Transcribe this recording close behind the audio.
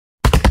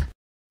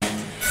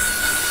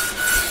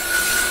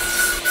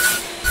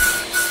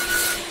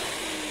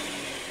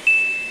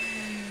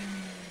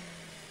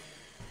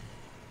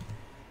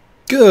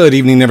Good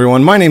evening,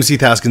 everyone. My name is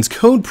Heath Haskins,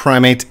 Code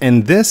Primate,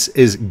 and this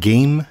is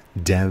Game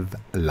Dev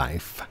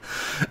Life,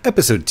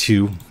 Episode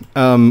 2.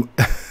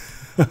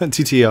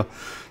 TTL.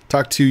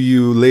 Talk to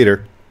you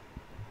later.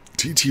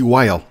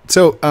 TTYL.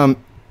 So,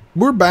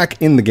 we're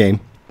back in the game,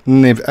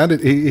 and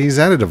he's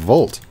added a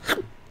vault.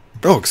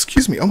 Oh,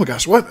 excuse me. Oh my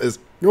gosh, what is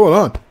going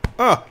on?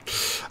 Ah,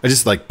 I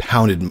just like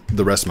pounded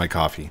the rest of my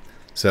coffee,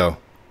 so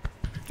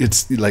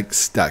it's like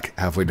stuck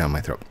halfway down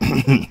my throat.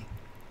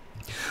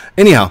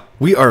 Anyhow,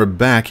 we are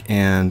back,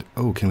 and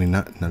oh, can we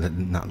not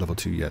level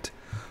 2 yet?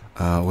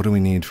 What do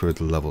we need for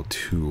the level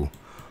 2?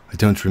 I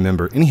don't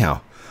remember. Anyhow,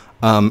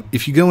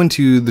 if you go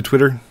into the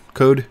Twitter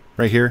code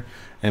right here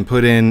and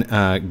put in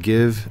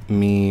give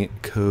me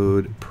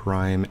code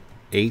prime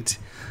 8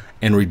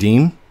 and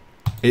redeem,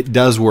 it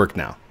does work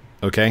now.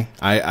 Okay,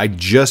 I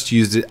just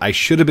used it. I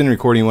should have been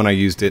recording when I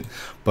used it,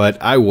 but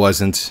I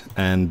wasn't,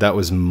 and that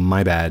was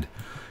my bad.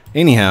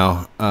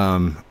 Anyhow,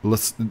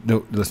 let's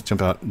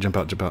jump out.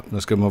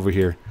 Let's go over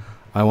here.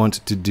 I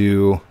want to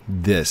do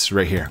this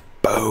right here.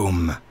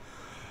 Boom.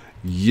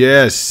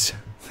 Yes,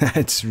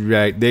 that's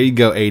right. There you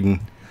go,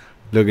 Aiden.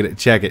 Look at it.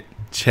 Check it.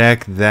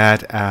 Check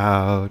that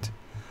out.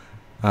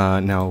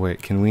 Now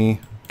wait. Can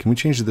we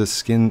change the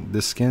skin?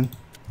 This skin?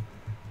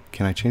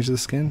 Can I change the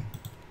skin?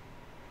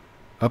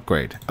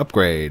 Upgrade.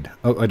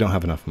 Oh, I don't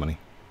have enough money.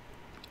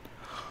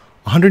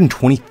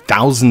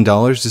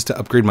 $120,000 just to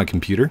upgrade my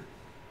computer.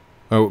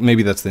 Oh,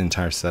 maybe that's the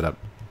entire setup.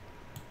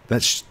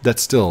 That's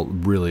still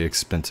really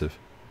expensive.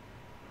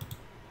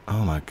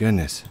 Oh my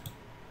goodness.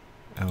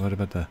 What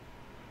about the...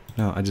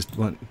 No, I just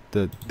want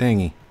the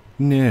thingy.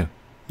 No.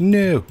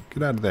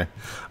 Get out of there.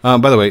 By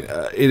the way,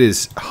 it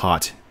is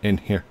hot in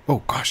here.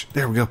 Oh gosh,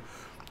 there we go.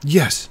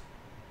 Yes.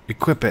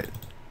 Equip it.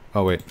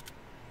 Oh wait.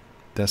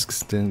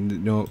 Desks,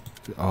 no.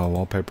 Oh,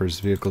 wallpapers,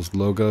 vehicles,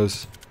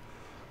 logos.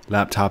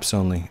 Laptops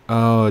only.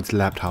 Oh, it's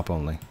laptop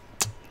only.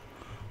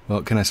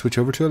 Well, can I switch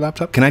over to a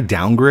laptop? Can I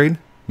downgrade?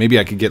 Maybe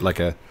I could get like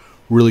a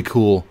really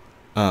cool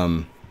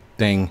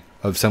thing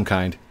of some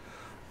kind.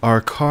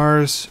 Are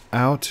cars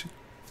out?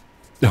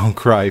 Don't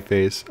cry,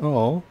 face.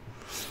 Oh,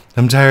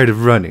 I'm tired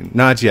of running.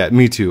 Not yet.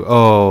 Me too.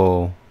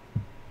 Oh,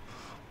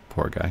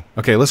 poor guy.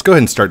 Okay, let's go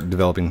ahead and start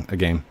developing a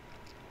game.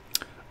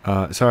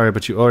 Sorry,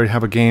 but you already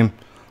have a game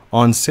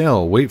on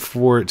sale. Wait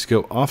for it to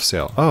go off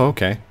sale. Oh,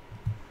 okay.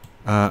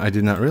 I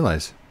did not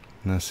realize.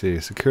 Let's see.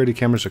 Security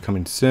cameras are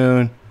coming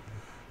soon.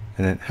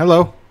 And then,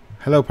 hello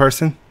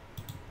person.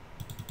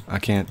 I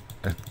can't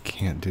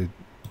do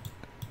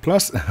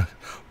plus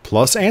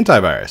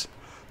antivirus.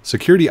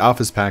 Security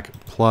office pack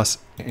plus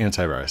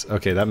antivirus.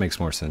 Okay, that makes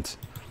more sense.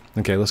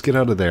 Okay, let's get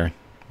out of there.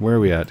 Where are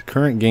we at?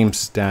 Current game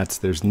stats.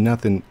 There's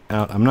nothing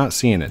out. I'm not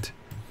seeing it.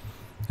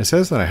 It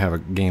says that I have a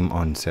game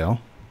on sale.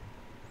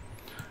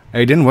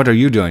 Aiden, what are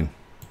you doing?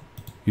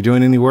 You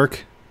doing any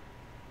work?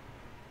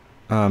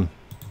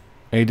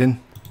 Aiden?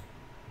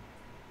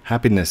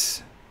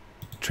 Happiness.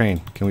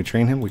 Train. Can we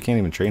train him? We can't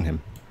even train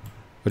him.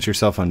 What's your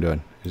cell phone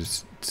doing? Is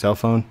it cell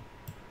phone?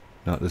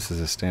 No, this is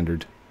a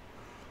standard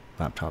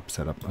laptop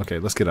setup. Okay,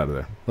 let's get out of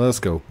there. Let's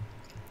go.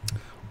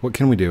 What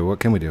can we do?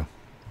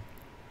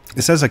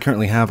 It says I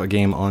currently have a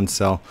game on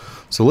sale.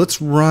 So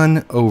let's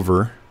run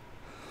over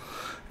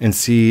and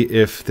see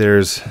if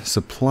there's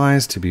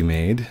supplies to be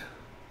made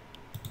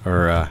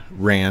or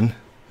ran,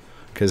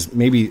 because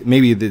maybe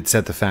it's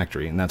at the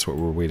factory and that's what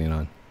we're waiting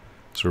on.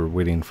 So we're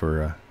waiting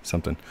for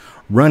something.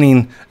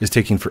 Running is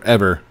taking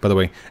forever, by the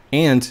way.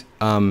 And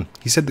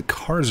he said the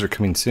cars are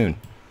coming soon.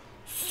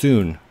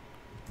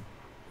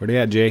 Where they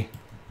at, Jay?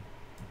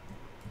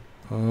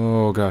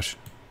 Oh, gosh.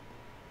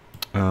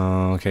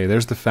 Okay,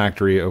 there's the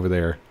factory over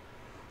there.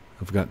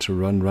 I've got to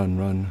run.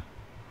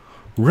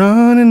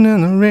 Running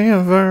in the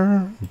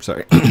river.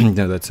 Sorry.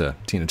 No, that's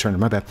Tina Turner.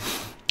 My bad.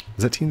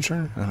 Is that Tina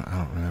Turner? I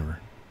don't remember.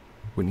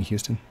 Whitney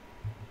Houston?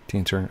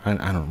 Tina Turner? I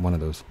don't know. One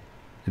of those.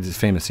 It's a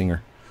famous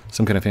singer.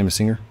 Some kind of famous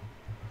singer.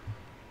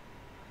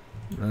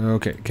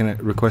 Okay, can I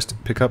request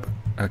pickup?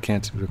 I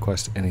can't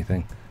request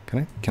anything.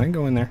 Can I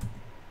go in there?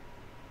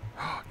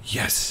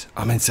 Yes,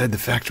 I'm inside the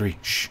factory.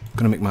 Shh, I'm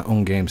gonna make my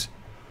own games.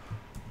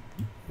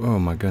 Oh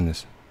my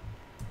goodness.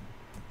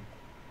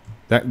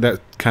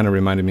 That kind of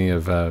reminded me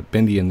of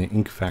Bendy and the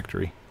Ink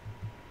Factory.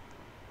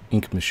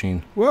 Ink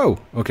machine. Whoa.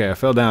 Okay, I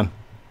fell down.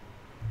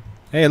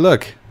 Hey,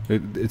 look.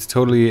 It's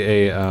totally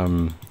a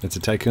it's a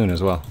Tycoon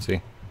as well.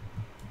 See,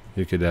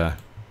 you could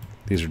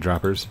these are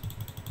droppers.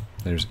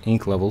 There's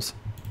ink levels.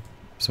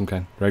 Some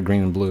kind. Red,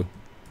 green, and blue.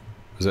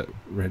 Is that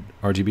red?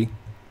 RGB?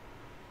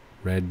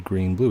 Red,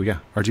 green, blue. Yeah,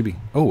 RGB.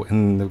 Oh,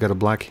 and they've got a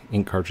black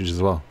ink cartridge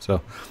as well.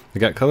 So they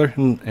got color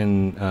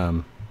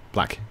and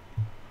black.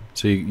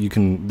 So you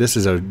can... This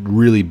is a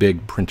really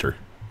big printer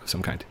of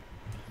some kind.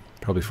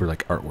 Probably for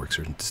like artworks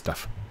or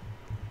stuff.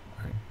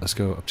 Alright, let's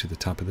go up to the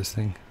top of this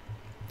thing.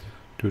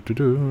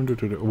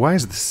 Why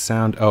is the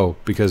sound... Oh,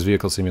 because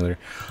Vehicle Simulator.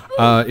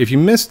 If you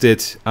missed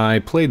it, I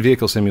played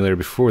Vehicle Simulator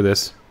before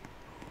this.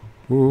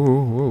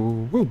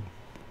 Whoa.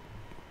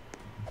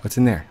 What's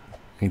in there?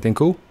 Anything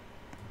cool?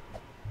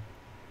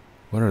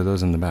 What are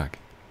those in the back?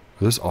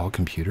 Are those all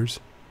computers?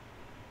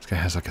 This guy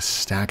has like a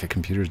stack of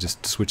computers,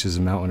 just switches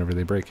them out whenever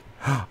they break.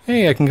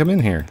 Hey, I can come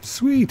in here.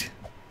 Sweet.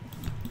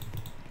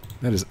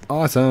 That is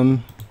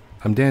awesome.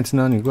 I'm dancing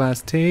on your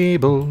glass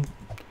table.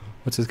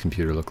 What's his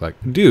computer look like?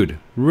 Dude,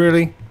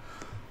 really?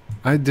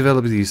 I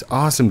developed these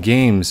awesome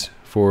games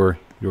for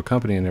your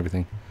company and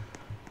everything.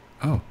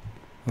 Oh,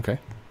 okay.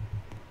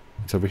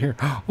 It's over here.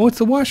 Oh, it's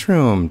the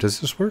washroom.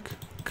 Does this work?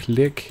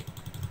 Click.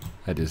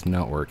 That does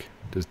not work.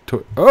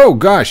 Oh,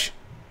 gosh.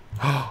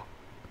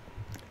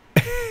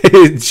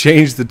 It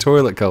changed the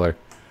toilet color.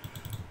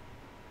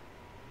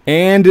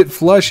 And it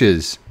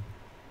flushes.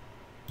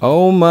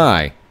 Oh,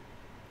 my.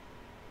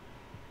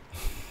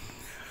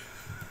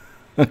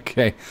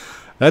 Okay.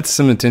 That's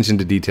some attention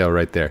to detail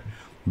right there.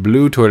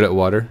 Blue toilet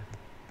water.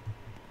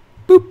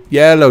 Boop.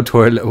 Yellow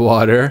toilet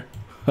water.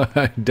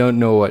 I don't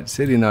know what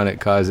sitting on it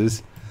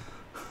causes.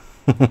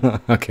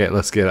 Okay,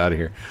 let's get out of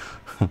here.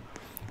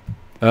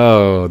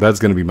 Oh, that's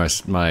going to be my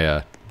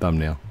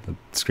thumbnail. A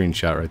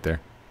screenshot right there.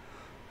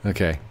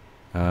 Okay.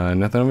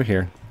 Nothing over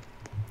here.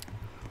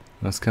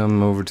 Let's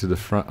come over to the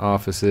front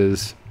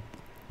offices.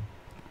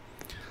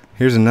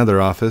 Here's another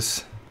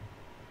office.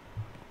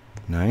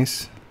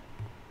 Nice.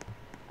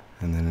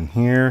 And then in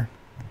here.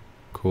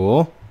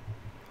 Cool.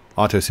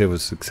 Autosave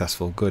was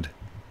successful. Good.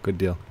 Good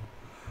deal.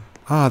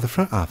 Ah, the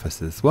front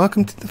offices.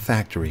 Welcome to the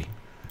factory.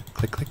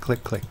 Click, click,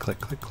 click, click, click,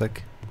 click,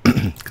 click.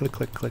 Click,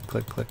 click, click,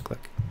 click, click,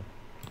 click.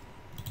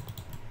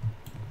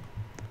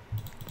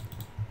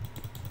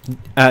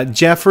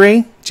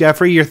 Jeffrey,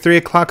 your 3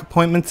 o'clock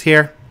appointment's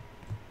here.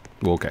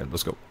 Okay,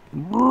 let's go.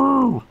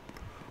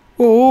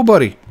 Oh,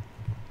 buddy.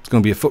 It's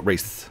going to be a foot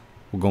race.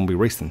 We're going to be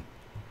racing.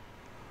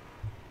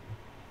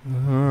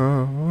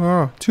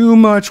 Too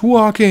much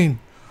walking.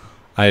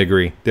 I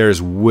agree.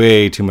 There's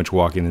way too much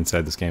walking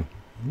inside this game.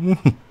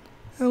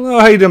 Hello,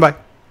 how you doing?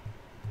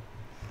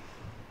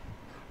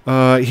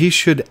 Bye. He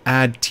should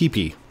add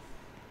TP.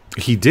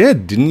 He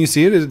did. Didn't you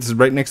see it? It's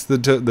right next to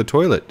the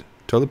toilet.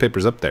 Toilet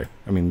paper's up there.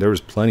 I mean, there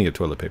was plenty of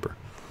toilet paper.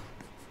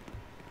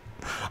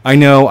 I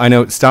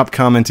know. Stop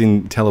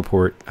commenting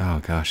teleport. Oh,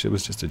 gosh. It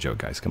was just a joke,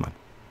 guys. Come on.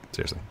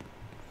 Seriously.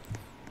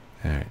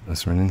 All right.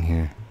 Let's run in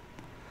here.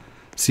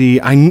 See,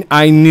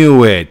 I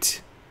knew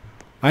it.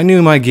 I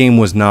knew my game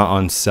was not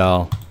on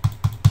sale.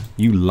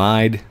 You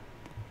lied.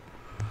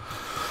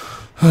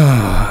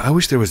 I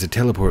wish there was a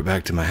teleport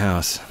back to my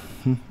house.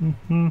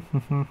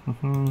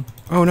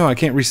 Oh, no. I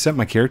can't reset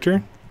my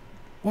character?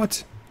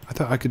 What? I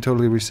thought I could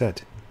totally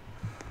reset.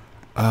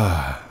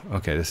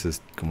 Okay, this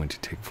is going to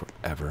take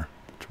forever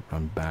to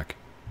run back.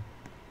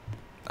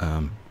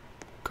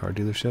 Car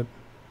dealership?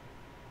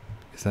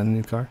 Is that a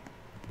new car?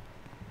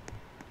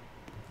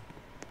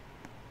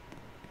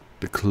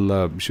 The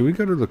club. Should we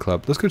go to the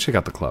club? Let's go check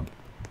out the club.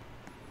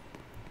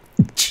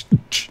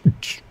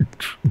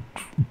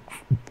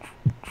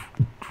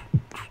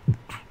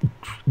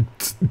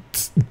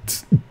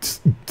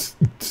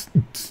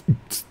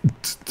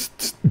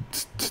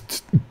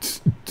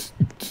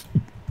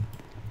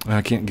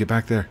 I can't get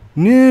back there.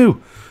 No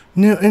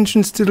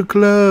entrance to the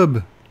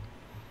club.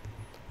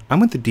 I'm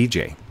with the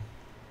DJ.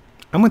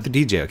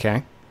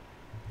 Okay?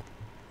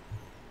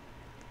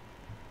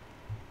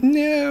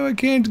 No, I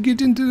can't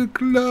get into the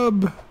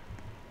club.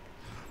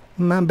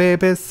 My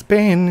baby's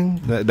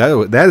spinning.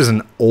 That is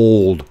an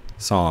old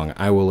song,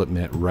 I will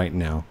admit right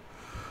now.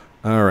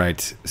 All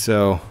right,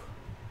 so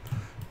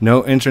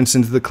no entrance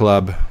into the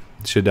club.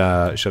 Should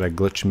I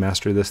glitch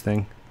master this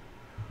thing?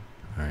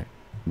 All right.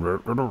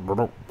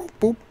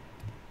 Boop.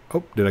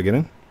 Oh, did I get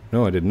in?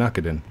 No, I did not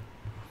get in.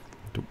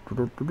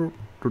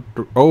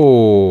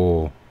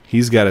 Oh,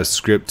 he's got a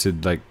script to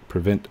like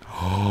prevent.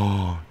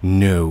 Oh,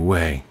 no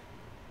way.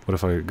 What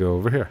if I go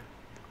over here?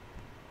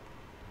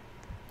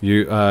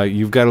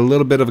 You've got a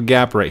little bit of a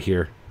gap right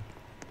here.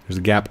 There's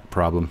a gap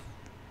problem.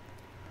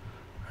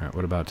 All right,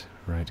 what about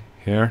right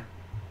here?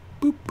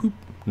 Boop boop.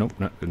 Nope,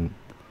 not in.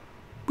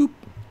 Boop.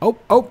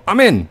 Oh, I'm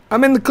in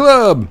the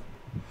club.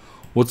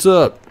 What's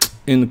up?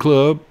 In the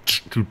club.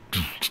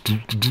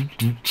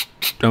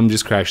 I'm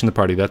just crashing the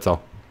party, that's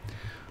all.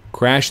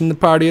 Crashing the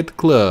party at the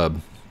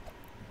club.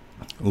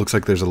 It looks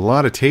like there's a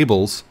lot of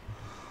tables.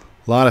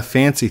 A lot of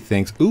fancy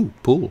things. Ooh,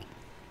 pool.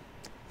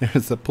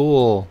 There's the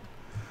pool.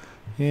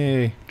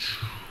 Yay.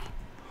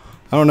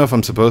 I don't know if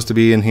I'm supposed to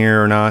be in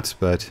here or not,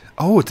 but...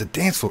 Oh, it's a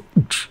dance floor.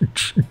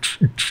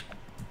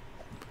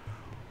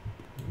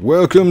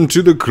 Welcome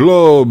to the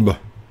club.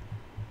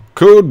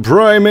 Code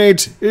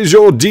Primate is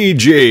your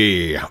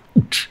DJ.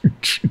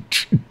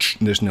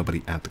 There's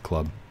nobody at the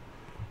club.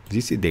 Did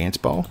you see a dance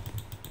ball?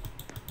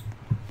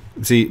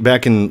 See,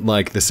 back in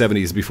like the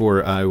 70s,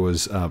 before I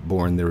was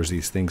born, there was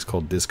these things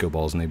called disco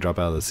balls, and they drop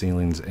out of the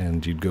ceilings,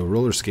 and you'd go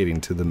roller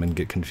skating to them and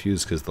get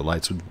confused because the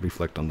lights would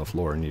reflect on the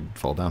floor and you'd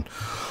fall down.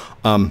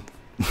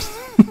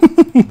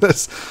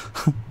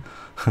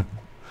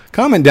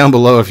 Comment down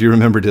below if you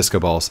remember disco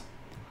balls.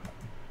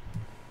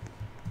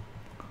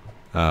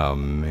 Oh,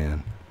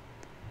 man.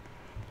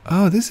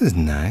 Oh, this is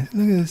nice.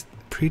 Look at this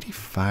pretty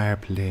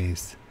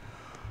fireplace.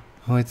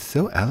 Oh, it's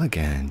so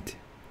elegant.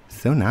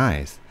 So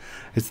nice.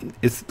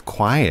 It's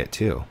quiet,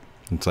 too.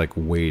 It's like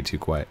way too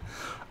quiet.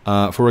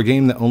 For a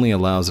game that only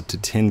allows up to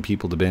 10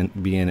 people to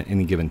be in at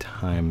any given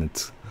time,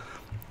 it's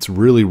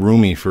really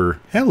roomy for...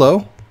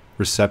 Hello,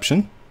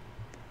 reception.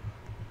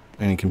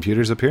 Any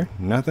computers up here?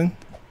 Nothing?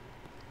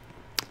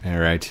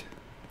 Alright.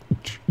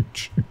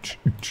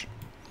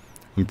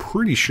 I'm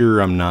pretty sure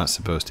I'm not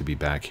supposed to be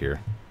back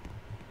here.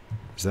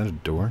 Is that a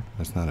door?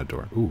 That's not a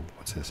door. Ooh,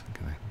 what's this?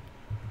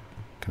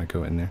 Can I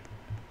go in there?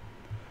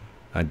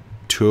 I'm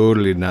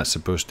totally not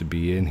supposed to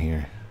be in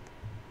here.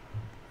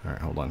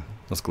 Alright, hold on.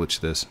 Let's glitch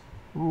this.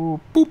 Ooh,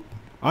 boop.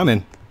 I'm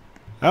in.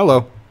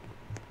 Hello.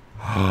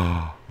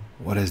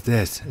 What is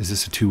this? Is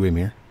this a two-way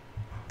mirror?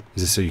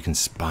 Is this so you can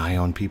spy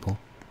on people?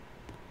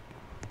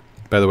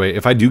 By the way,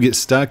 if I do get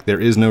stuck, there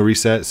is no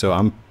reset, so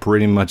I'm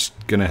pretty much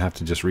gonna have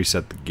to just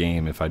reset the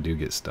game if I do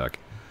get stuck.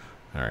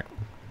 Alright.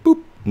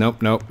 Boop.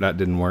 Nope, nope, that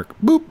didn't work.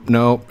 Boop.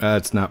 Nope,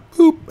 that's not.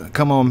 Boop.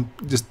 Come on,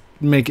 just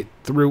make it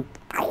through.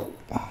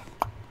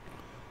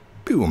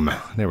 Boom.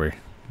 There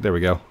we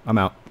go. I'm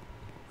out.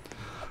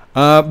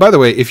 By the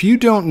way, if you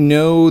don't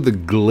know the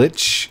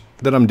glitch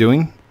that I'm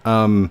doing,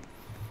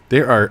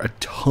 there are a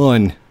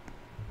ton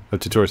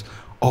of tutorials.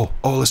 Oh,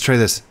 let's try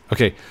this.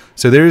 Okay,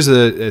 so there's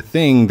a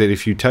thing that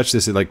if you touch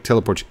this, it like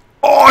teleports you.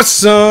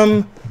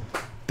 Awesome!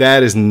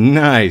 That is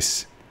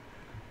nice.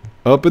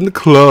 Up in the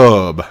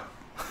club.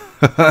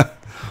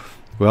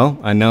 Well,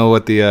 I know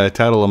what the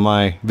title of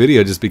my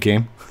video just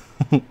became.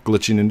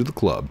 Glitching into the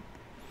club.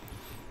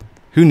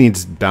 Who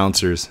needs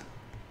bouncers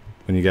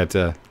when you got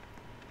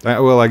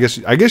well, I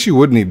guess you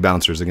would need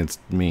bouncers against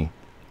me.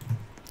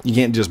 You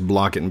can't just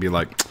block it and be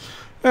like,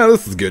 oh,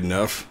 this is good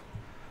enough.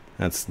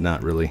 That's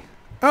not really...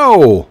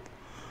 Oh!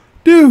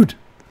 Dude!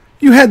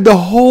 You had the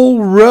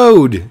whole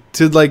road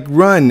to, like,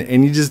 run,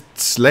 and you just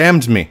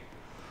slammed me.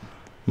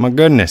 My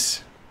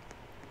goodness.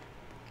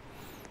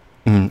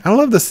 I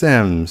love The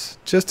Sims.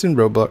 Just in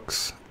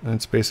Roblox.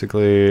 It's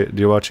basically...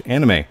 Do you watch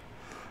anime?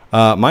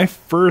 My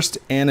first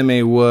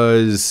anime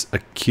was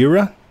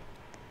Akira.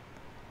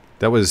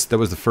 That was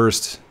the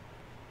first...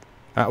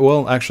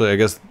 well, actually, I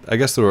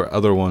guess there were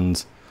other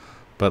ones.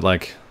 But,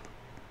 like...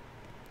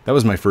 That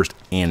was my first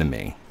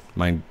anime.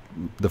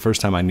 The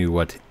first time I knew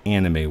what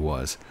anime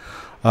was.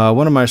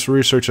 One of my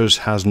researchers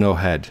has no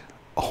head.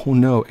 Oh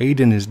no,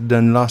 Aiden has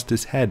done lost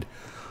his head.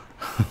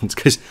 It's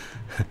cause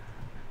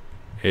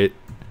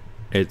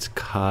it's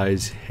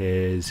cause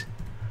his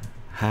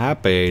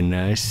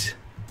happiness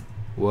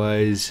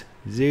was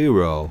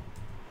 0.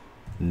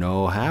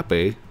 No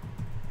happy.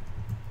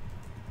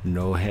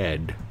 No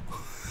head.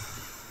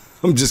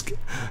 I'm just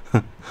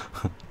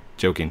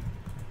joking.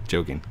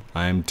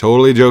 I'm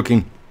totally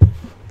joking.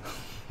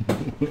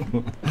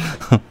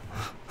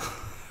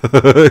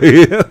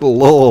 Yeah,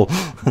 lol.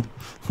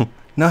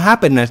 No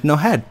happiness, no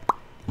head.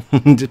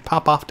 Just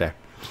pop off there.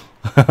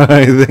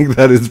 I think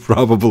that is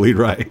probably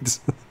right.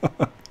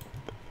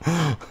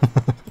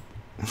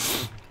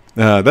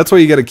 That's why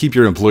you got to keep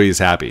your employees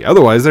happy.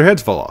 Otherwise, their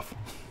heads fall off.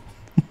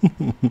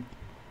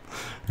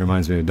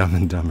 Reminds me of Dumb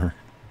and Dumber.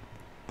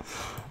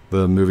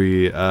 The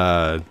movie.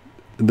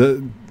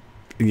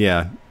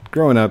 Yeah.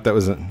 Growing up,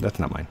 that's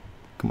not mine.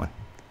 Come on,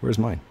 where's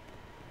mine?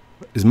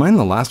 Is mine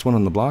the last one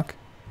on the block?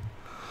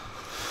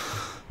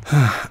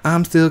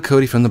 I'm still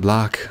Cody from the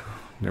block.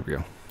 There we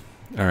go.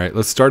 Alright,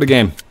 let's start a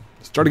game.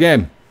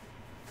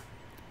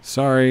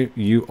 Sorry,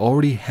 you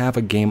already have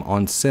a game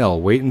on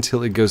sale. Wait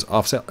until it goes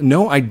off sale.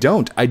 No, I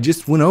don't. I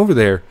just went over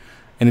there,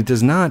 and it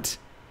does not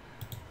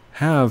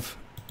have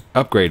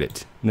upgrade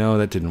it. No,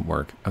 that didn't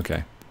work.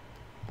 Okay.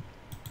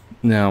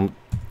 Now,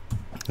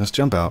 let's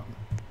jump out.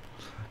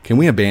 Can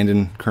we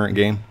abandon current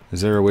game?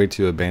 Is there a way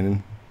to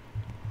abandon?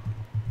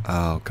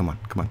 Oh, come on,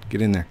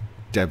 get in there.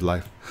 Dev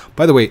Life.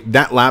 By the way,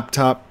 that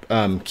laptop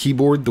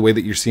keyboard, the way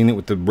that you're seeing it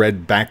with the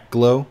red back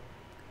glow,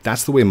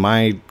 that's the way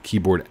my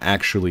keyboard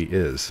actually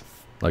is,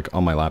 like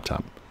on my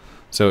laptop.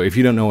 So if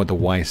you don't know what the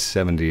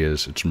Y70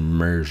 is, it's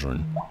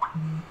immersion.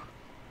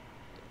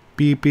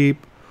 Beep,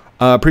 beep.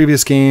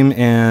 Previous game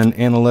and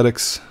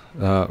analytics.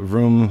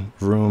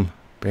 Room,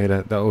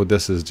 beta. Oh,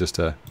 this is just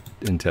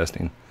in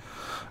testing.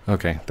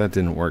 Okay, that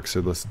didn't work, so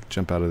let's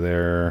jump out of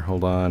there.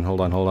 Hold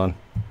on.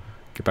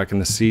 Get back in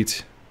the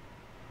seat.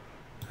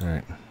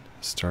 Alright,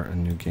 start a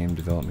new game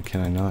development.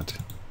 Can I not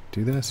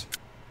do this?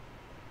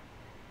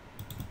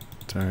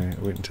 Sorry,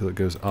 wait until it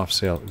goes off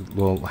sale.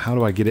 Well, how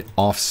do I get it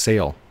off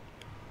sale?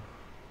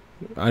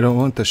 I don't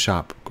want the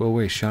shop. Go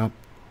away, shop.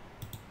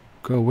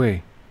 Go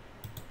away.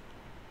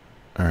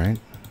 Alright.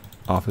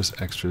 Office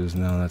extras.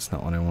 No, that's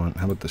not what I want.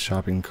 How about the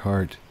shopping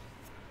cart?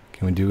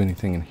 Can we do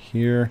anything in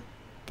here?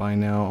 Buy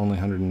now, only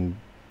 100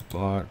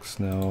 blocks.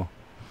 No.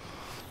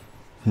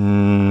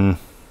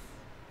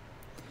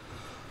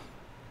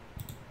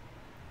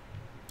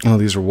 Oh,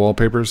 these are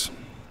wallpapers.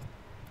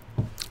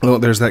 Oh,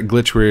 there's that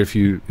glitch where if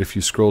you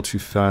scroll too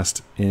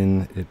fast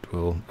in, it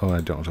will... Oh,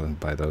 I don't want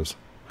to buy those.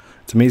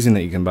 It's amazing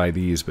that you can buy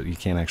these, but you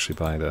can't actually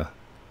buy the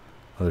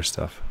other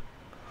stuff.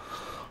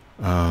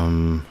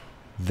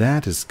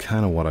 That is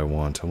kind of what I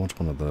want. I want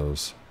one of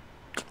those.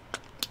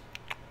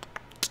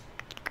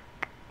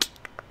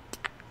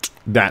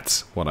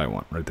 That's what I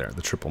want right there.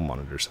 The triple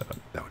monitor setup.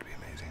 That would be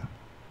amazing.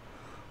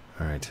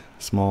 All right.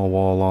 Small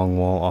wall, long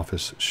wall,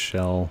 office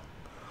shell.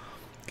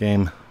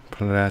 Game.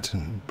 Put that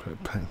in.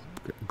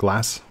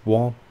 Glass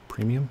wall.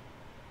 Premium.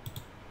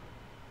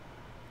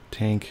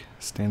 Tank.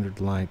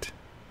 Standard light.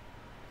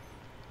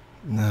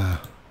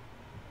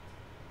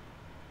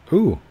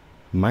 Ooh.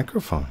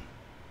 Microphone.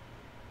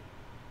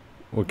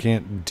 We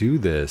can't do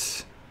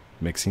this.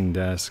 Mixing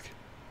desk.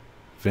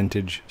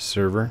 Vintage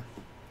server.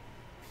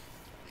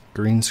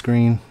 Green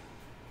screen.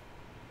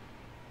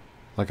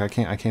 Like I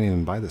can't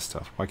even buy this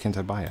stuff. Why can't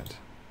I buy it?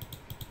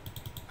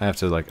 I have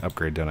to like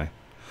upgrade, don't I?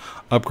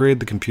 Upgrade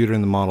the computer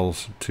and the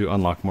models to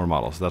unlock more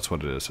models. That's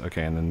what it is.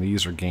 Okay, and then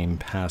these are game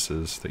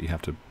passes that you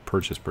have to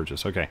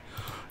purchase. Okay.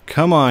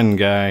 Come on,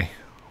 guy.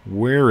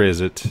 Where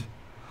is it?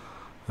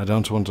 I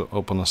don't want to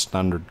open a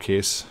standard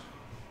case.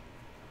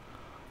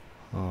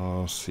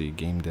 Oh, let's see,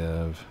 game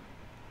dev.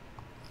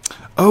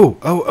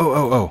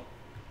 Oh.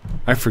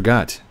 I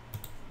forgot.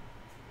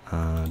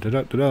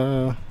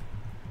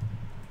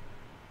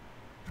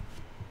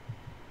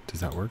 Does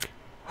that work?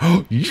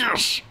 Oh,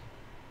 yes!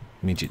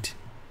 Midget.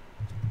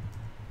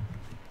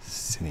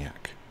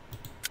 Cyniac.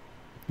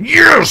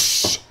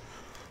 Yes!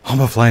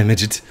 I'm a flying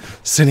midget.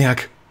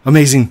 Cyniac.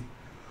 Amazing.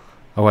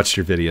 I watched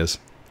your videos.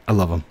 I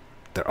love them.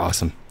 They're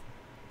awesome.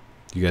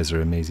 You guys are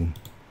amazing.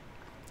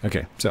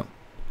 Okay, so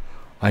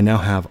I now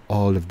have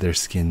all of their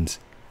skins.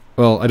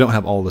 Well, I don't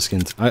have all the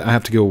skins. I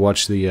have to go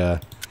watch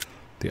the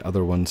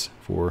other ones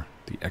for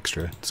the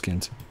extra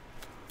skins.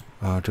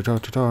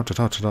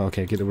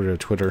 Okay, get rid of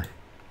Twitter.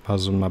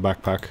 Puzzles in my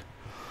backpack.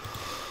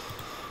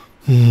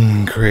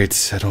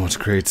 Crates. I don't want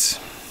crates.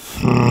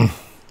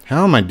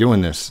 How am I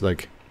doing this?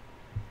 Like,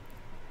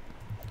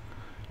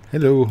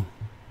 hello.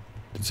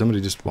 Did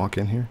somebody just walk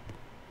in here?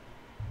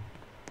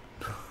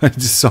 I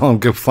just saw him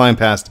go flying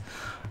past.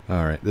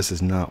 Alright, this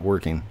is not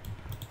working.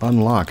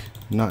 Unlock.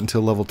 Not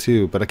until level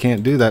 2. But I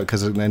can't do that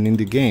because I need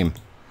the game.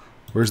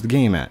 Where's the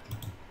game at?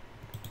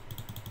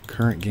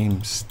 Current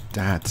game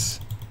stats.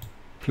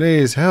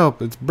 Please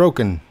help. It's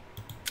broken.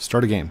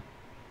 Start a game.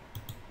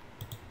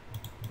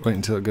 Wait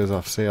until it goes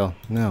off sale.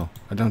 No,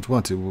 I don't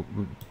want to.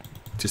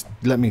 Just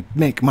let me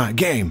make my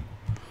game.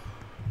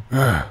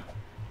 Ugh.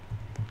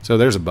 So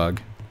there's a bug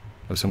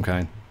of some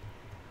kind.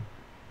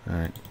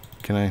 Alright.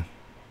 Can I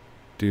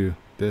do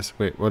this?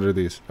 Wait, what are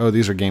these? Oh,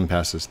 these are game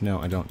passes. No,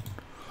 I don't.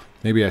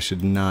 Maybe I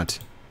should not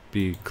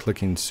be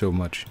clicking so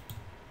much.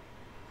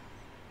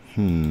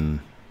 How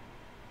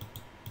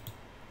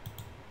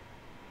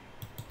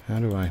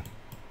do I...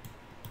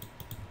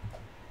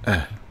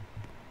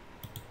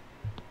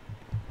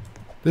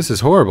 This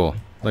is horrible.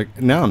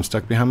 Like, now I'm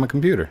stuck behind my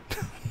computer.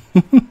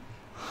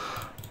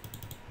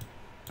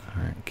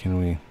 Alright, can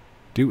we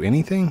do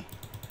anything?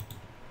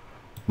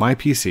 My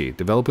PC.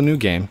 Develop a new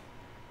game.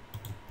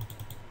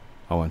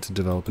 I want to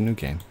develop a new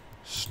game.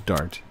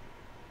 Start.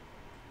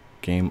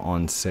 Game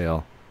on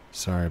sale.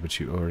 Sorry, but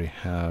you already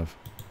have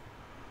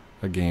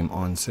a game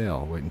on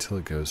sale. Wait until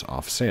it goes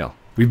off sale.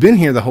 We've been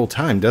here the whole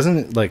time. Doesn't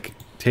it, like,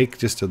 take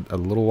just a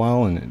little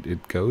while and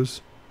it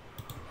goes?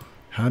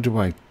 How do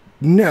I...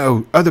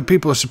 No! Other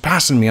people are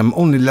surpassing me. I'm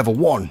only level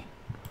 1.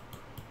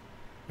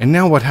 And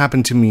now what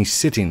happened to me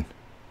sitting?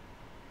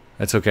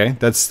 That's okay.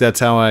 That's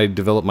how I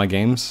develop my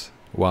games,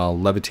 while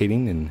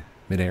levitating in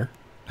midair.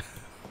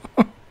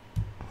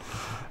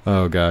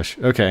 Oh gosh.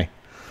 Okay.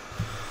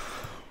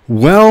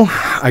 Well,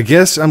 I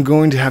guess I'm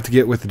going to have to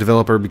get with the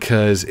developer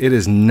because it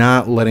is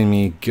not letting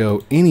me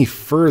go any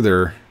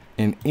further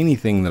in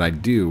anything that I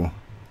do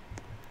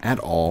at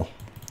all.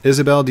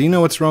 Isabel, do you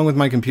know what's wrong with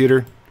my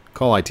computer?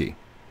 Call IT,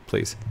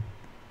 please.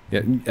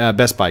 Yeah,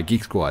 Best Buy,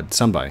 Geek Squad,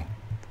 somebody.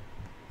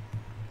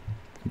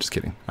 I'm just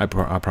kidding. I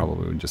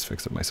probably would just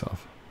fix it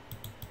myself.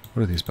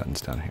 What are these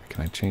buttons down here?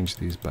 Can I change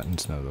these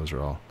buttons? No, those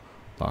are all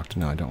locked.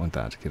 No, I don't want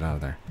that. Get out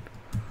of there.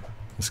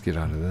 Let's get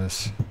out of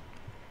this.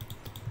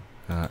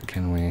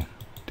 Can we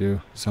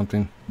do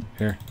something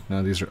here?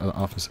 No, these are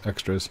office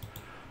extras.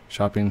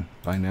 Shopping,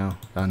 buy now.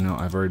 No,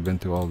 I've already been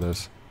through all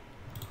this.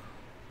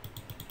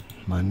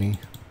 Money,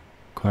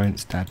 current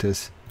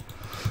status.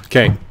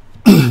 Okay,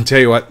 tell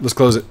you what, let's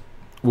close it.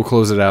 We'll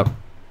close it out.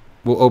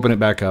 We'll open it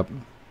back up.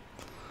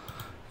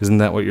 Isn't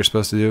that what you're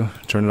supposed to do?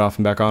 Turn it off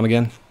and back on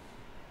again?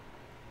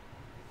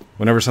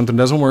 Whenever something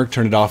doesn't work,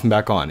 turn it off and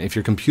back on. If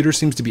your computer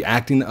seems to be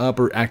acting up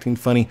or acting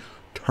funny,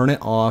 turn it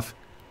off,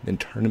 then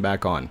turn it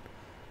back on.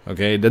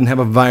 Okay, it doesn't have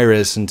a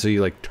virus until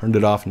you like turned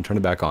it off and turn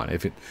it back on.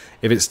 If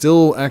it's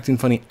still acting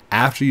funny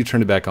after you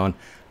turn it back on,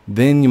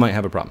 then you might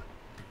have a problem.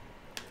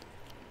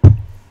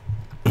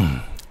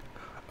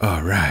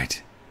 All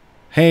right.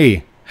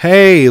 Hey,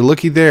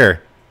 looky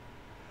there.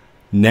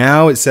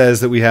 Now it says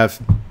that we have.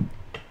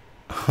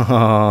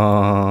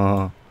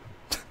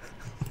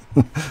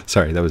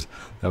 Sorry, that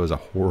was a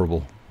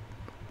horrible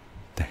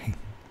thing.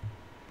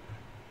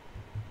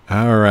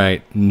 All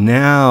right,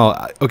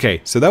 now,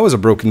 okay, so that was a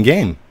broken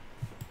game.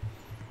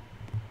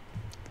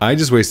 I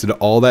just wasted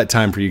all that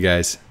time for you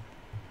guys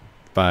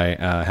by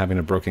having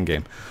a broken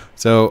game.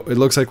 So it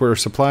looks like our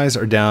supplies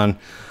are down.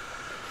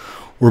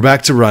 We're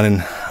back to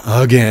running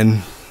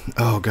again.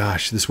 Oh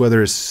gosh, this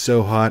weather is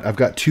so hot. I've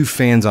got 2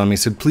 fans on me,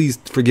 so please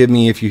forgive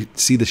me if you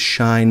see the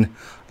shine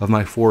of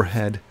my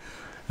forehead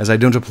as I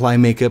don't apply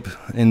makeup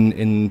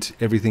and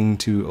everything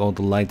to all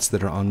the lights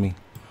that are on me.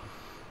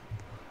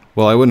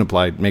 Well, I wouldn't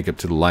apply makeup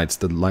to the lights.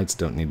 The lights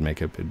don't need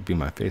makeup. It'd be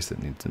my face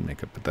that needs the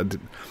makeup, but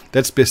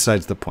that's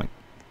besides the point.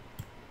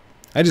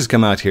 I just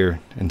come out here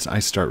and I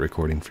start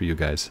recording for you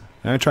guys.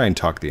 And I try and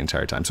talk the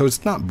entire time, so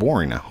it's not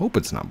boring. I hope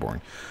it's not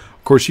boring.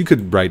 Of course, you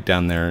could write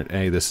down there,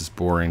 hey, this is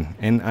boring,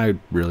 and I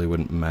really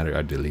wouldn't matter.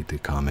 I'd delete the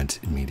comment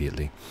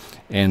immediately.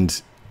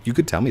 And you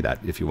could tell me that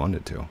if you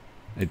wanted to.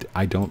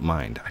 I don't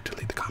mind. I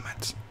delete the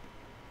comments.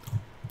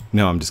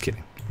 No, I'm just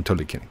kidding. I'm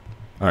totally kidding.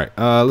 All right,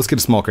 let's get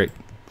a small crate.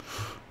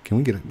 Can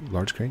we get a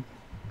large crate?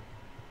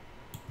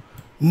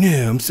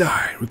 No, I'm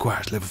sorry.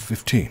 Requires level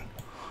 15. All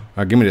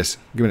right, give me this.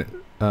 Give me it.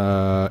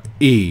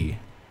 E.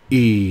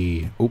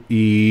 E. Oh,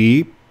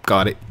 E.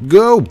 Got it.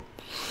 Go!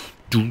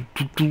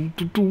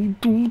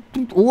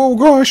 Oh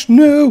gosh,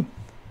 no!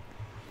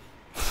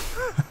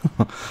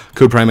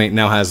 Code Primate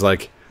now has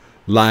like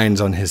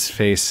lines on his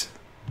face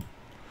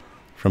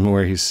from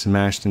where he's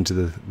smashed into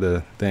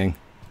the thing.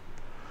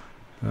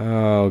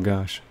 Oh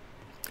gosh.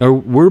 Oh,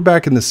 we're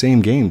back in the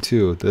same game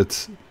too.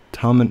 That's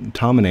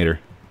Tominator.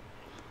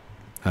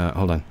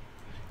 Hold on.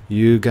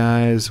 You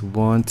guys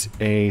want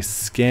a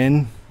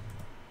skin?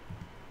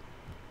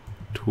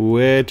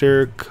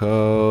 Twitter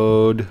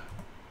code.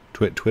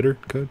 Twitter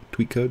code?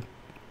 Tweet code?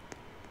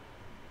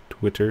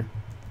 Twitter.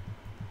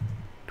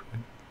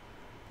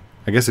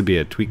 I guess it'd be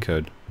a tweet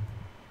code.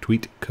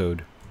 Tweet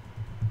code.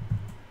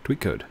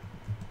 Tweet code.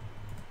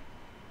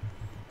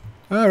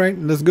 Alright,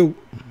 let's go.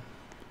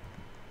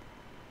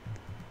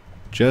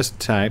 Just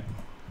type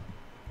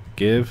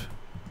give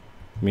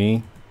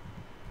me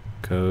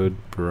code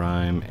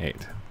prime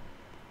 8.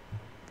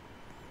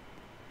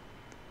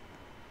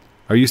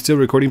 Are you still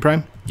recording,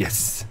 Prime?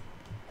 Yes.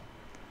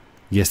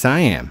 Yes, I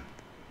am.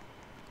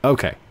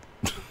 Okay.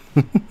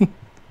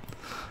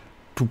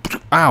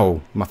 Ow,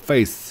 my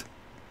face.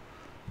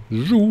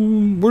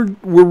 We're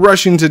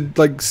rushing to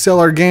like sell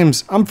our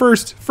games. I'm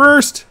first.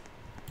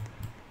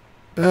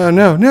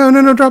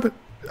 No, drop it.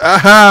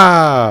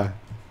 Aha!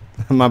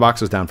 My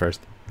box was down first.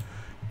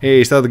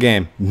 Hey, sell the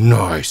game.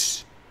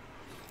 Nice.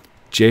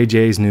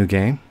 JJ's new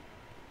game.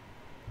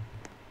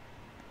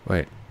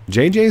 Wait,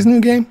 JJ's new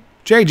game?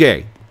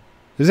 JJ,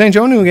 this ain't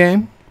your new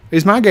game.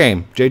 It's my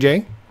game,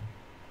 JJ.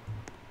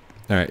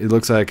 Alright, it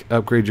looks like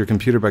upgrade your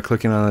computer by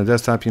clicking on the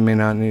desktop. You may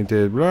not need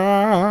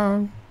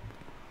to...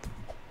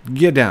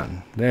 Get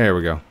down. There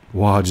we go.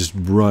 Wow, just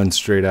run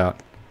straight out.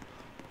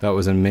 That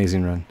was an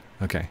amazing run.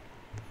 Okay.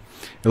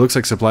 It looks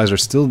like supplies are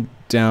still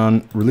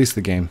down. Release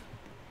the game.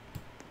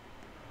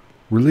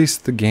 Release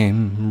the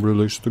game.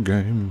 Release the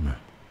game.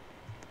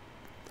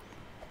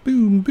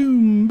 Boom,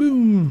 boom,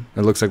 boom.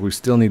 It looks like we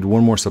still need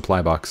one more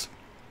supply box.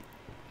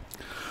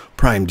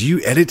 Prime, do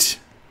you edit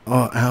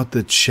out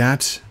the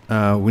chat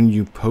when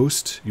you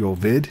post your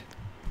vid?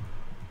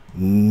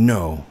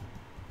 No.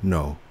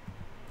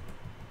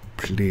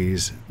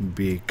 Please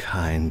be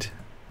kind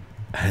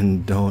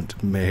and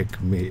don't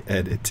make me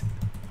edit.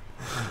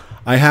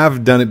 I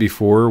have done it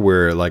before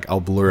where like I'll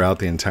blur out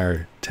the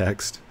entire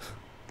text.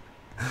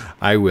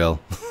 I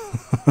will.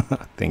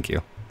 Thank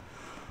you.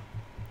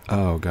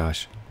 Oh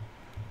gosh.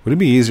 Would it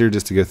be easier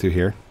just to go through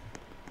here?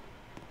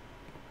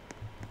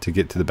 To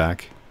get to the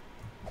back?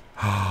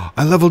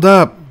 I leveled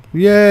up!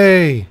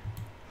 Yay!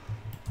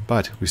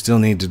 But we still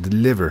need to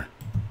deliver.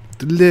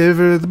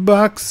 Deliver the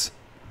box.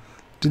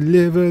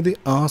 Deliver the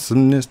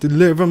awesomeness.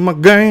 Deliver my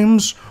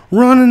games.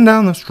 Running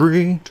down the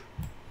street.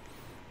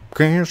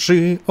 Can't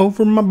see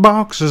over my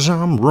box as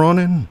I'm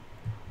running.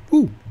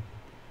 Ooh.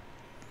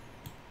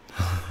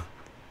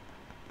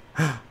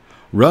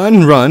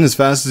 Run as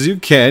fast as you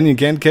can. You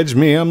can't catch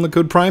me. I'm the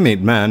Code Primate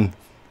man.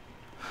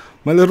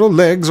 My little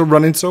legs are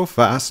running so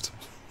fast.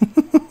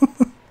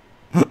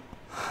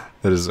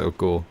 That is so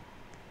cool.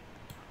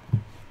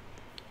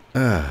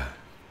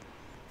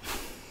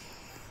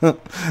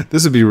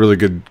 This would be really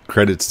good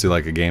credits to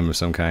like a game of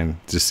some kind.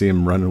 Just see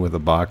him running with a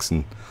box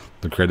and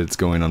the credits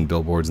going on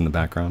billboards in the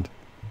background.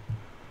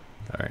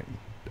 Alright.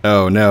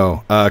 Oh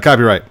no.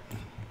 Copyright.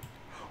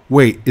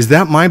 Wait, is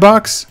that my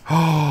box?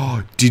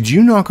 Oh, did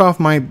you knock off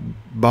my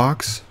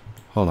box?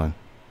 Hold on.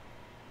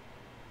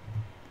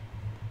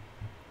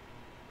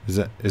 Is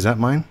that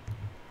mine?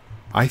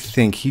 I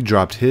think he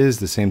dropped his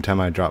the same time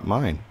I dropped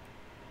mine.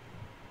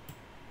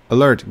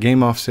 Alert,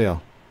 game off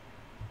sale.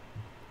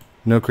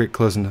 No crate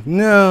close enough.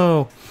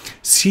 No!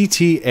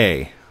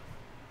 CTA.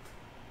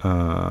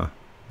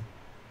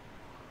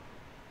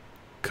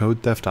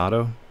 Code Theft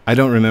Auto? I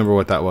don't remember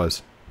what that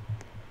was.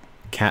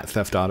 Cat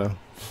Theft Auto?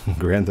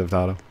 Grand Theft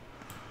Auto?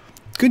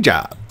 Good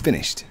job.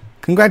 Finished.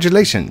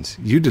 Congratulations.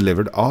 You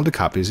delivered all the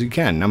copies you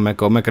can. Now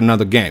go make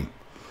another game.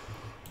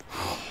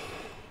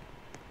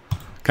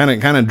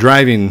 Kind of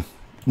driving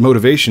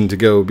motivation to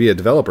go be a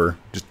developer.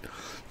 Just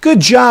good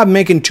job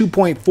making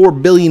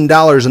 $2.4 billion in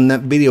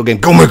that video game.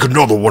 Go make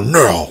another one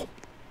now.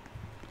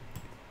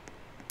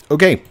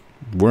 Okay,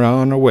 we're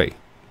on our way.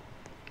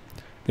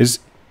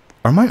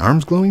 Are my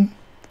arms glowing?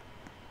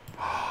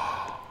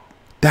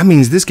 That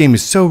means this game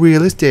is so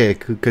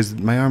realistic because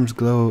my arms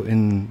glow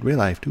in real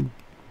life too.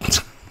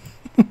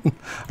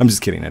 I'm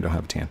just kidding. I don't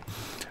have a tan.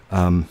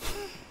 I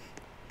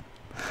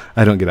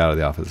don't get out of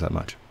the office that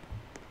much.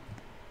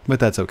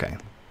 But that's okay.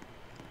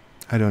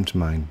 I don't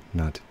mind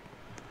not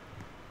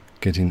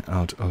getting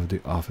out of the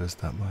office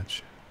that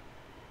much.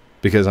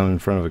 Because I'm in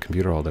front of a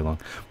computer all day long.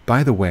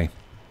 By the way,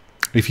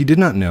 if you did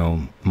not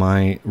know,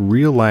 my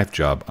real life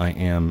job, I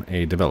am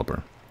a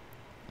developer.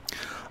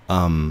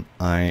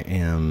 I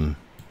am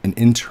an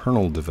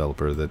internal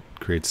developer that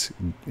creates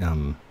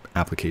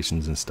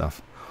applications and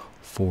stuff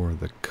for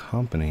the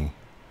company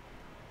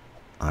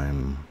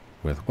I'm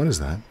with. What is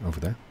that over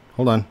there?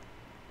 Hold on.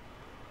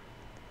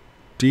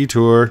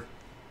 Detour.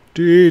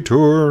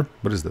 Detour.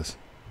 What is this?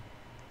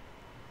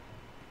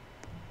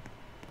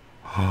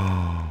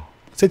 Oh,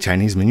 it's a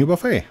Chinese menu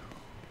buffet.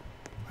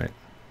 Right.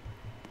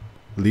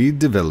 Lead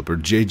developer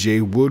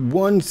JJ Wood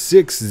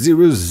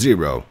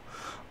 1600.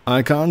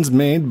 Icons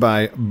made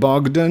by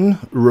Bogdan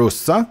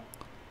Rosa.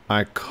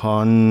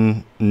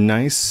 Icon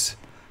nice.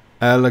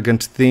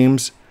 Elegant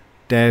themes.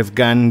 Dave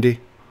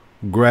Gandhi.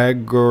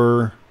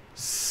 Gregor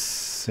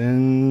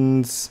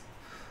Sinsnar.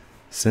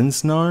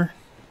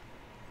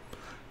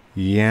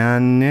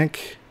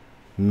 Yannick.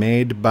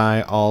 Made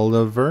by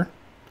Oliver.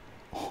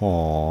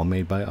 Oh,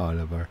 made by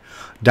Oliver.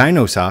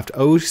 Dinosoft.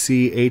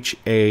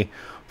 OCHA.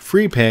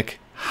 Free pick.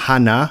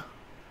 Hannah.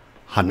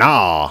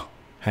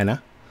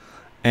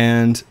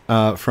 And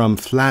from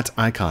Flat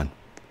Icon.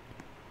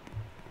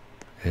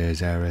 Is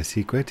there a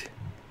secret?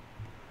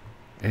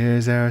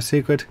 Is there a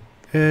secret?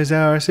 Is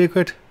there a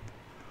secret?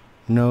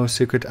 No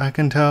secret I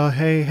can tell.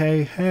 Hey,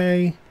 hey,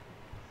 hey.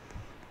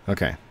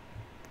 Okay.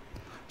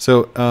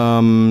 So,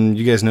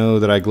 you guys know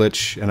that I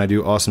glitch and I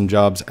do awesome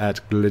jobs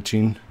at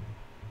glitching.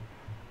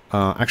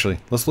 Actually,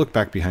 let's look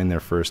back behind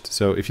there first.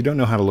 So, if you don't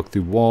know how to look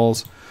through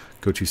walls,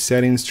 go to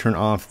settings, turn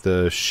off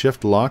the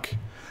shift lock.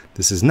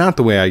 This is not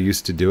the way I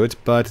used to do it,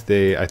 but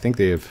I think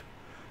they have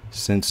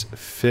since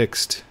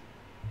fixed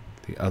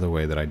the other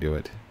way that I do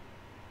it.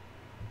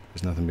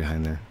 There's nothing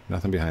behind there.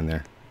 Nothing behind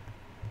there.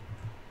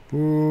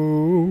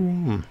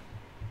 Ooh.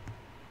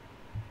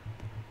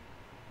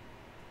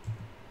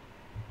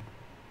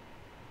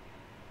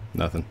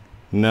 Nothing.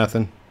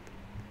 Nothing.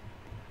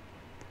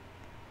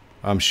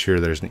 I'm sure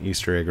there's an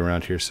Easter egg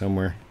around here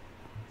somewhere.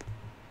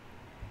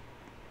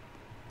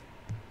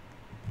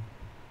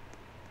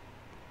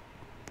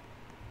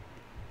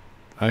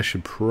 I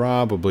should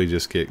probably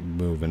just get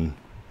moving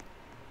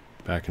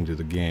back into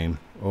the game.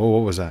 Oh, what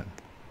was that?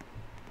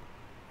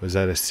 Was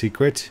that a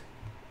secret?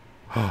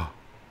 Oh,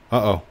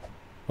 uh-oh.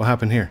 What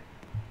happened here?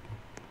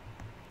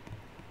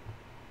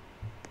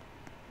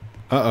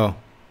 Uh-oh.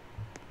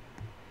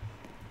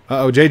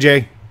 Uh-oh,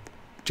 JJ.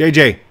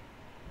 JJ.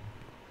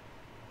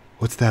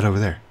 What's that over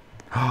there?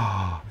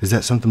 Oh, is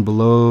that something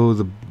below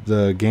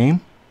the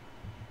game?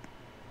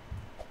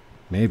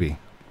 Maybe.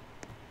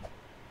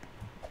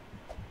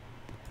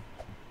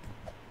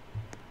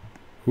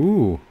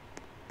 Ooh.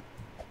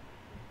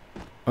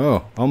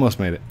 Oh, almost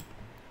made it.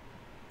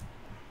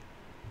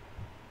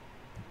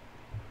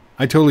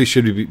 I totally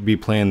should be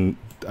playing.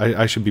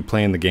 I should be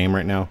playing the game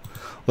right now.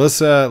 Let's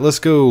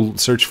go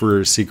search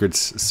for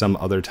secrets some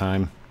other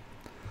time.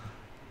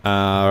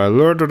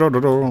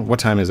 What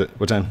time is it?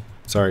 What time?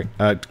 Sorry,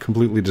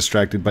 completely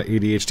distracted by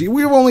ADHD.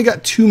 We've only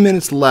got 2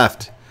 minutes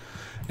left,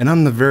 and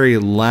I'm the very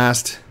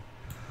last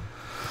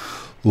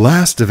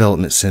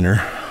development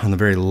center on the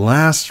very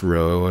last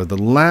row or the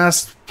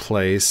last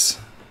place.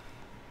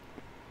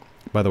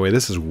 By the way,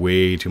 this is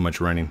way too much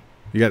running.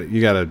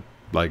 You gotta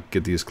like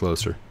get these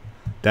closer.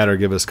 Dad, or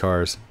give us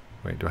cars.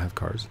 Wait, do I have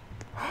cars?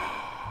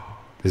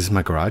 Is this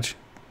my garage?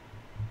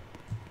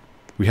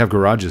 We have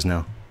garages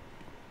now.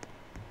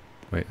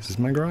 Wait, is this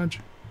my garage?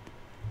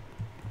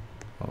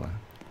 Hold on.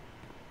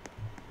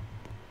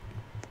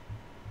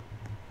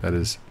 That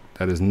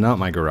is not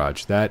my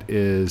garage. That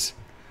is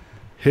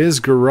his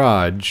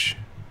garage.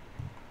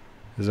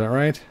 Is that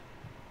right?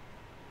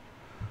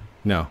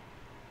 No.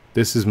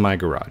 This is my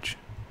garage.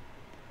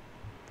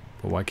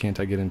 But why can't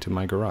I get into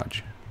my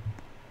garage?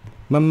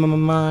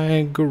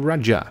 My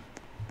garage.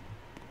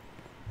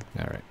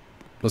 Alright.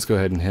 Let's go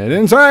ahead and head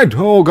inside.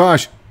 Oh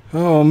gosh.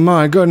 Oh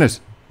my goodness.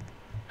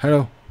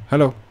 Hello.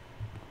 Hello.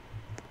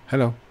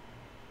 Hello.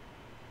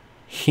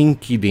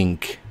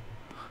 Hinky-dink.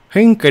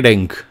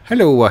 Hinkadink.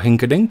 Hello,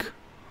 Hinkadink.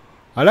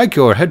 I like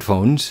your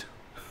headphones.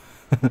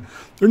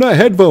 They're not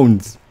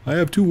headphones. I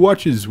have 2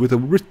 watches with a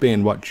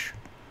wristband watch.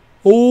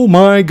 Oh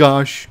my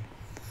gosh.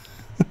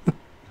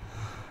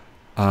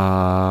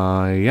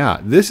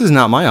 Yeah, this is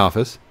not my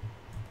office.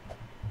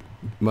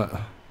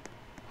 But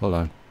hold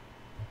on.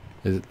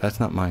 That's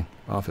not my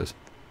office.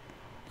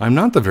 I'm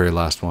not the very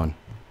last one.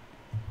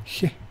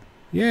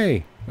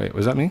 Yay. Wait,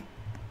 was that me?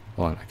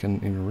 Hold on, I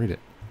couldn't even read it.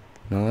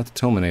 No, that's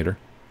Tilminator.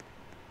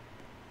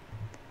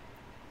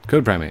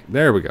 Code primate.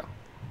 There we go.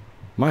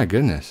 My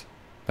goodness.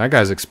 That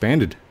guy's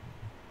expanded.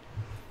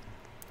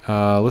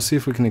 Let's see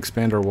if we can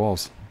expand our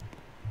walls.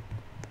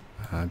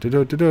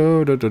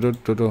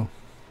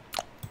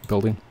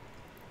 Building.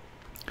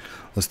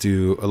 Let's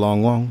do a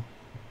long wall.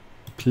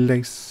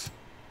 Place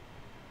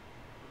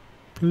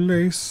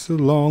a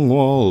long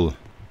wall.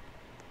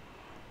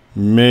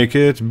 Make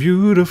it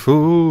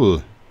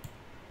beautiful.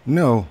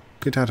 No,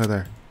 get out of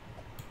there.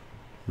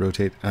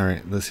 Rotate. All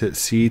right, let's hit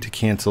C to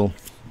cancel.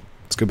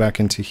 Let's go back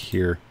into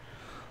here.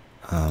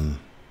 How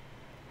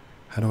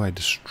do I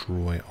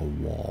destroy a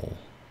wall?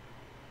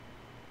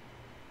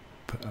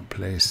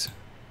 Place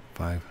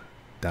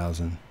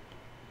 5,000.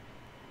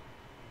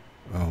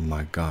 Oh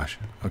my gosh.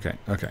 Okay,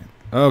 okay,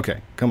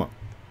 okay. Come on.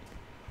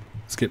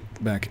 Let's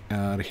get back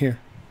out of here.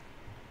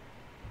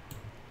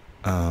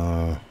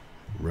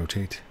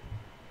 Rotate.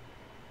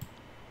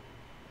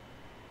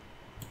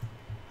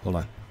 Hold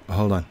on.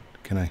 Hold on.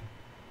 Can I?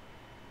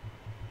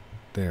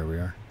 There we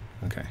are.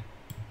 Okay.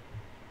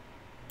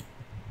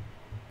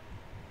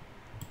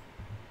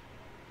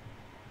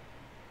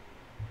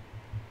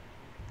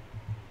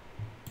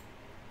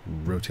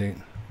 Rotate.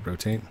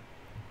 Rotate.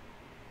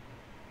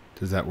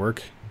 Does that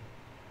work?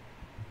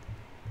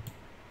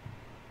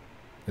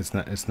 It's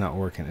not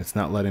working. It's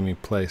not letting me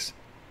place.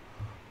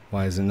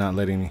 Why is it not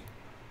letting me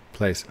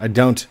place? I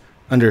don't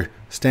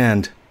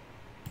understand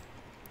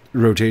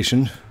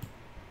rotation.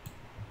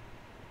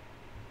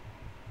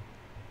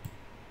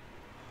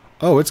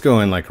 Oh, it's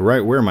going like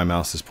right where my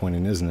mouse is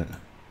pointing, isn't it?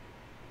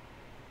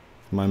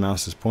 If my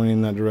mouse is pointing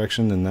in that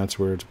direction, then that's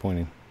where it's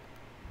pointing.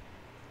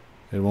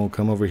 It won't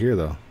come over here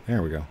though.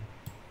 There we go.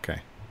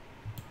 Okay.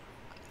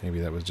 Maybe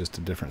that was just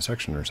a different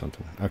section or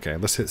something. Okay,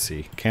 let's hit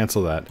C.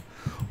 Cancel that.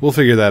 We'll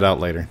figure that out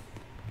later.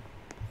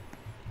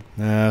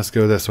 Let's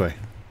go this way.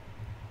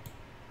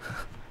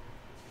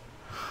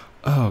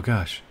 Oh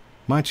gosh.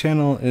 My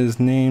channel is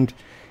named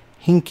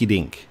Hinky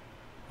Dink.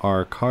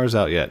 Are cars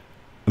out yet?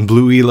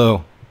 Blue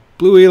Elo.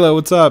 Blue Elo,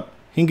 what's up?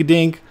 Hinky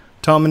Dink.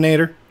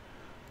 Tominator.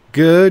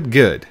 Good,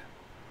 good.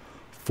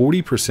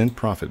 40%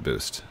 profit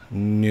boost.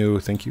 No,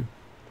 thank you.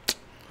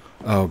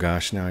 Oh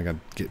gosh, now I gotta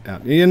get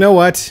out. You know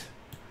what?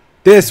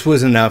 This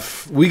was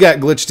enough. We got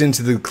glitched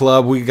into the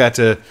club. We got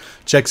to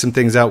check some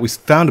things out. We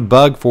found a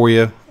bug for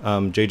you,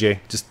 JJ.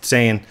 Just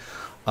saying.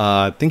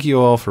 Thank you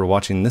all for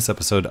watching this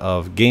episode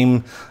of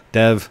Game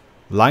Dev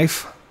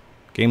Life.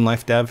 Game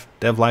Life Dev.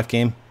 Dev Life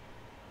Game.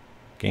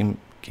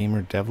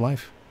 Gamer Dev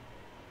Life.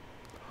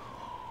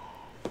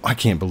 I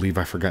can't believe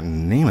I've forgotten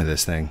the name of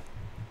this thing.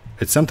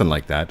 It's something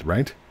like that,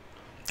 right?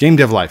 Game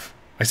Dev Life.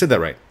 I said that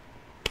right.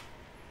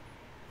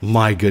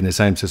 My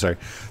goodness, I am so sorry.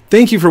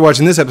 Thank you for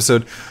watching this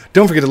episode.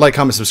 Don't forget to like,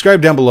 comment, subscribe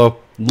down below.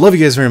 Love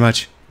you guys very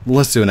much.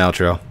 Let's do an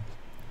outro.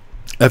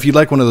 If you'd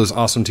like one of those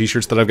awesome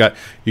t-shirts that I've got,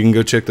 you can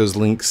go check those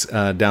links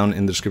down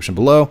in the description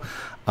below.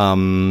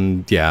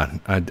 Yeah,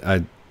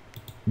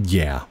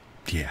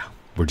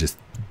 we're just,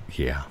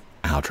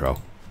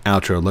 outro.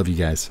 Love you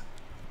guys.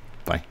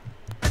 Bye.